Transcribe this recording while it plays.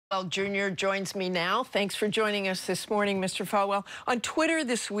Falwell Jr. joins me now. Thanks for joining us this morning, Mr. Falwell. On Twitter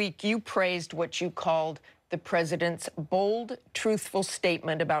this week, you praised what you called the president's bold, truthful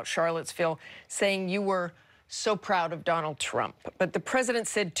statement about Charlottesville, saying you were so proud of Donald Trump. But the president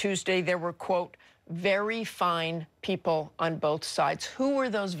said Tuesday there were, quote, very fine people on both sides. Who were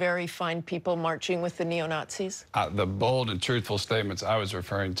those very fine people marching with the neo-Nazis? The bold and truthful statements I was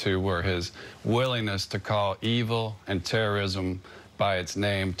referring to were his willingness to call evil and terrorism by its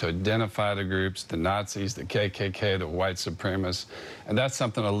name, to identify the groups, the Nazis, the KKK, the white supremacists, and that's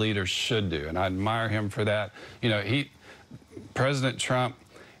something a leader should do, and I admire him for that. You know, President Trump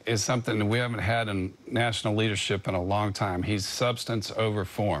is something that we haven't had in national leadership in a long time. He's substance over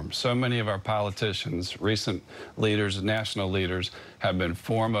form. So many of our politicians, recent leaders, national leaders, have been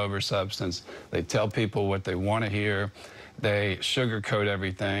form over substance. They tell people what they want to hear. They sugarcoat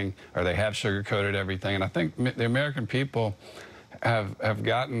everything, or they have sugarcoated everything, and I think the American people have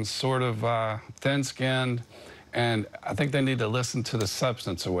gotten sort of thin-skinned, and I think they need to listen to the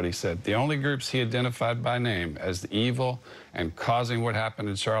substance of what he said. The only groups he identified by name as the evil and causing what happened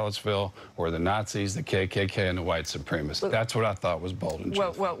in Charlottesville were the Nazis, the KKK, and the white supremacists. That's what I thought was bold and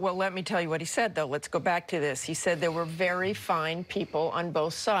truthful. Well, let me tell you what he said, though. Let's go back to this. He said there were very fine people on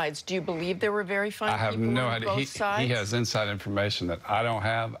both sides. Do you believe there were very fine people on both sides? I have no idea. He has inside information that I don't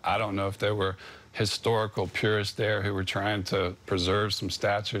have. I don't know if there were historical purists there who were trying to preserve some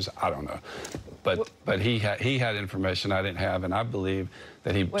statues. I don't know. But he had information I didn't have, and I believe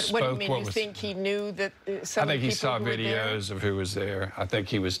that he spoke what do you mean? You think he knew that some I think he saw videos of who was there. I think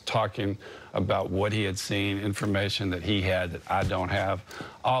he was talking about what he had seen, information that he had that I don't have.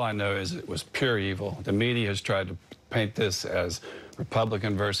 All I know is it was pure evil. The media has tried to paint this as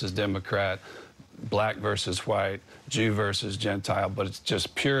Republican versus Democrat, black versus white, Jew versus Gentile, but it's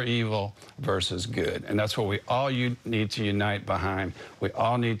just pure evil versus good. And that's what we all need to unite behind. We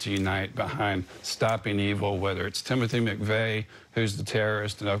all need to unite behind stopping evil, whether it's Timothy McVeigh, who's the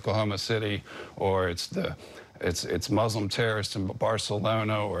terrorist in Oklahoma City, or it's Muslim terrorists in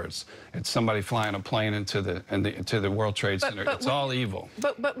Barcelona, or it's somebody flying a plane into the World Trade Center. It's all evil.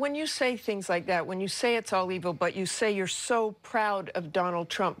 But when you say things like that, when you say it's all evil, but you say you're so proud of Donald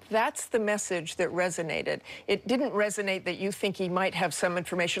Trump, that's the message that resonated. It didn't resonate that you think he might have some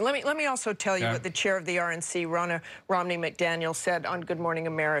information. Let me also tell you what the chair of the RNC, Romney McDaniel, said on Good Morning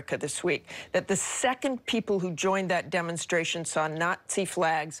America this week, that the second people who joined that demonstration saw Nazi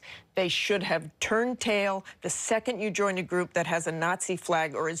flags, they should have turned tail. The second you join a group that has a Nazi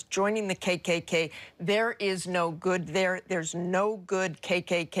flag or is joining the KKK, there is no good there. There's no good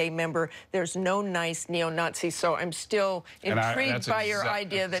KKK member. There's no nice neo-Nazi. So I'm still intrigued by your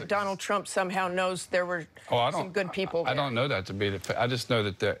idea that Donald Trump somehow knows there were some good people there. I don't know that to be I just know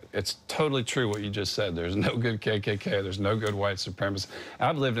that it's totally true what you just said. There's no good KKK. There's no good white supremacists.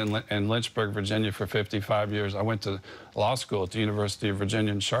 I've lived in Lynchburg, Virginia for 55 years. I went to law school at the University of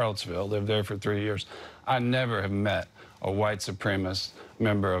Virginia in Charlottesville, lived there for 3 years. I never have met a white supremacist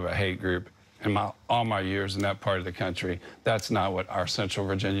member of a hate group in all my years in that part of the country. That's not what our Central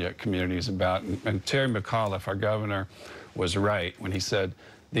Virginia community is about. And Terry McAuliffe, our governor, was right when he said,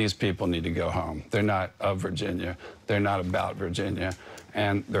 these people need to go home. They're not of Virginia. They're not about Virginia.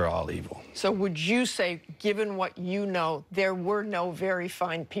 And they're all evil. So would you say, given what you know, there were no very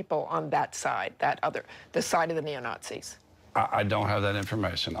fine people on that side, the side of the neo-Nazis? I don't have that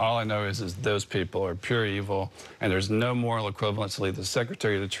information. All I know is those people are pure evil, and there's no moral equivalency. The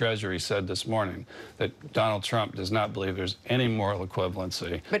Secretary of the Treasury said this morning that Donald Trump does not believe there's any moral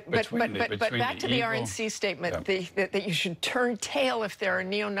equivalency between back to the RNC statement, that you should turn tail if there are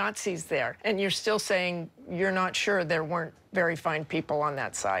neo-Nazis there, and you're still saying you're not sure there weren't very fine people on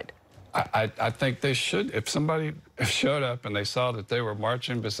that side. I think they should. If somebody showed up and they saw that they were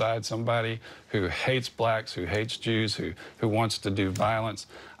marching beside somebody who hates blacks, who hates Jews, who wants to do violence,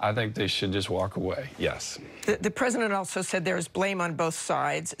 I think they should just walk away, yes. The president also said there is blame on both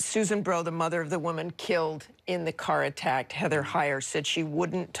sides. Susan Bro, the mother of the woman killed in the car attack, Heather Heyer, said she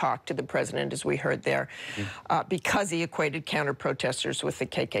wouldn't talk to the president, as we heard there, because he equated counter-protesters with the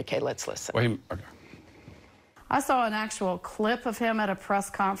KKK. Let's listen. Well, okay. I saw an actual clip of him at a press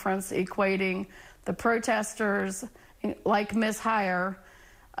conference equating the protesters like Ms. Heyer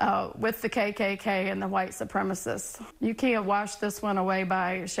with the KKK and the white supremacists. You can't wash this one away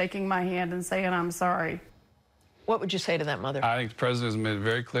by shaking my hand and saying I'm sorry. What would you say to that mother? I think the president has made it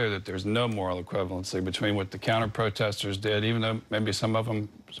very clear that there's no moral equivalency between what the counter-protesters did, even though maybe some of them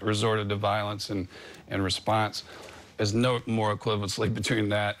resorted to violence in response. There's no more equivalency between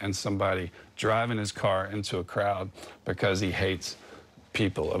that and somebody driving his car into a crowd because he hates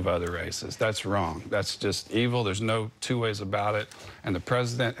people of other races. That's wrong. That's just evil. There's no two ways about it. And the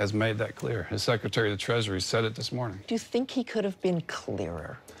president has made that clear. His Secretary of the Treasury said it this morning. Do you think he could have been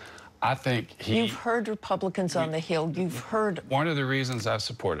clearer? I think You've heard Republicans on the Hill. You've heard... One of the reasons I've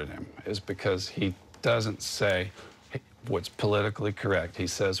supported him is because he doesn't say what's politically correct. He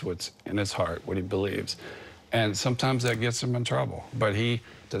says what's in his heart, what he believes. And sometimes that gets him in trouble. But he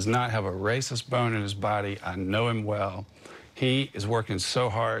does not have a racist bone in his body. I know him well. He is working so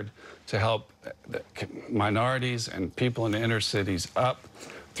hard to help the minorities and people in the inner cities up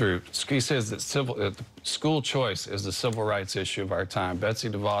through. He says that school choice is the civil rights issue of our time. Betsy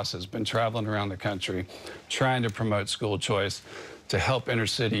DeVos has been traveling around the country trying to promote school choice to help inner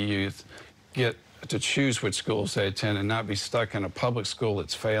city youth get to choose which schools they attend and not be stuck in a public school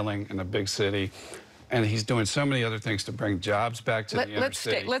that's failing in a big city. And he's doing so many other things to bring jobs back to the inner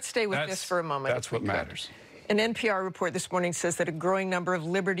city. Let's stay with this for a moment. That's what matters. An NPR report this morning says that a growing number of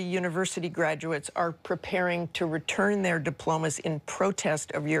Liberty University graduates are preparing to return their diplomas in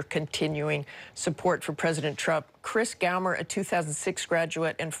protest of your continuing support for President Trump. Chris Gaumer, a 2006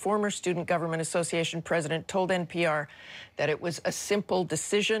 graduate and former Student Government Association president, told NPR that it was a simple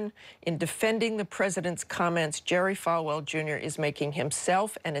decision. In defending the president's comments, Jerry Falwell Jr. is making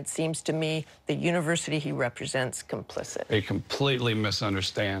himself, and it seems to me, the university he represents, complicit. He completely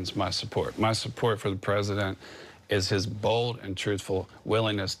misunderstands my support. My support for the president is his bold and truthful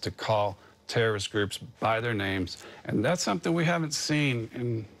willingness to call terrorist groups by their names, and that's something we haven't seen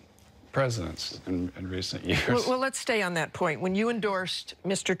in presidents in recent years. Well, let's stay on that point. When you endorsed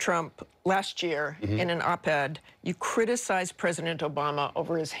Mr. Trump last year in an op-ed, you criticized President Obama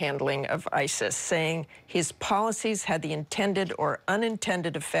over his handling of ISIS, saying his policies had the intended or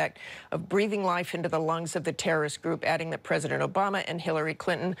unintended effect of breathing life into the lungs of the terrorist group, adding that President Obama and Hillary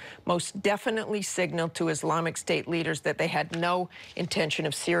Clinton most definitely signaled to Islamic State leaders that they had no intention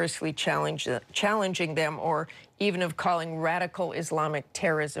of seriously challenging them or even of calling radical Islamic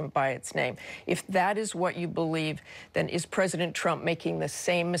terrorism by its name. If that is what you believe, then is President Trump making the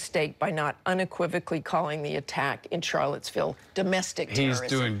same mistake by not unequivocally calling the attack in Charlottesville domestic terrorism?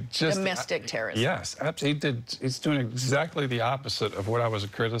 He's doing just domestic terrorism. Yes, absolutely. He's doing exactly the opposite of what I was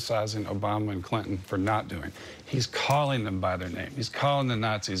criticizing Obama and Clinton for not doing. He's calling them by their name. He's calling the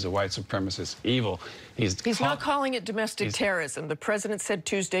Nazis, the white supremacists, evil. He's not calling it domestic terrorism. The president said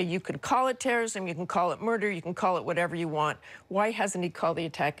Tuesday, you can call it terrorism, you can call it murder, you can call it whatever you want. Why hasn't he called the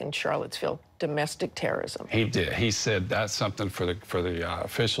attack in Charlottesville domestic terrorism? He did. He said that's something for the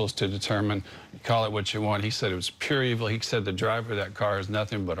officials to determine. You call it what you want. He said it was pure evil. He said the driver of that car is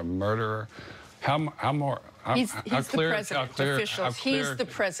nothing but a murderer. He's the president. Officials. He's the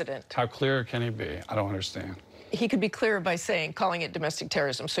president. How clear can he be? I don't understand. He could be clearer by calling it domestic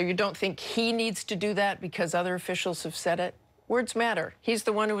terrorism. So you don't think he needs to do that because other officials have said it? Words matter. He's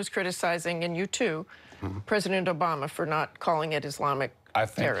the one who was criticizing, and you too, President Obama for not calling it Islamic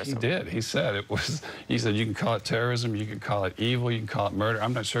terrorism. He did. He said it was. He said you can call it terrorism, you can call it evil, you can call it murder.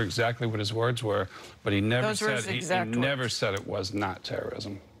 I'm not sure exactly what his words were, but he never said it was not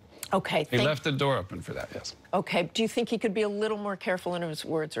terrorism. Okay. He left the door open for that. Yes. Okay. Do you think he could be a little more careful in his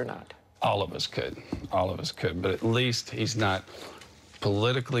words or not? All of us could. All of us could. But at least he's not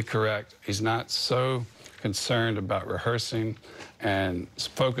politically correct. He's not so concerned about rehearsing and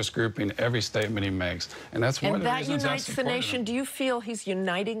focus grouping every statement he makes. And that's one of the reasons I support him. And that unites the nation. Do you feel he's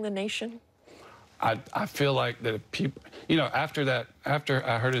uniting the nation? I feel like that if people, you know, after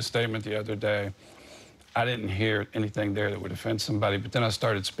I heard his statement the other day, I didn't hear anything there that would offend somebody. But then I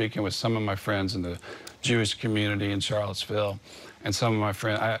started speaking with some of my friends in the Jewish community in Charlottesville. And some of my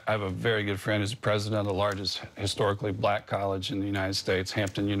friends, I have a very good friend who's the president of the largest historically black college in the United States,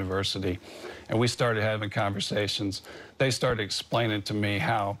 Hampton University. And we started having conversations. They started explaining to me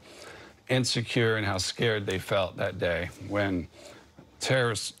how insecure and how scared they felt that day when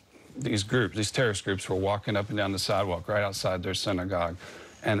these terrorist groups were walking up and down the sidewalk right outside their synagogue.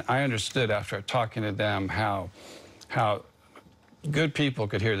 And I understood after talking to them how good people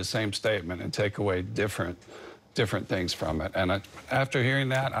could hear the same statement and take away different things from it. And after hearing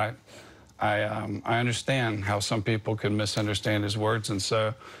that, I understand how some people could misunderstand his words. And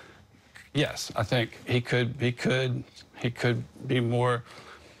so, yes, I think he could be more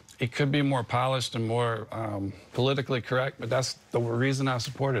polished and more politically correct. But that's the reason I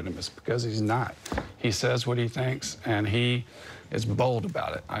supported him, is because he's not. He says what he thinks, and he is bold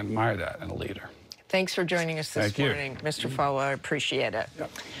about it. I admire that in a leader. Thanks for joining us this morning, Mr. Falwell. I appreciate it. Yep.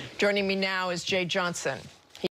 Joining me now is Jay Johnson.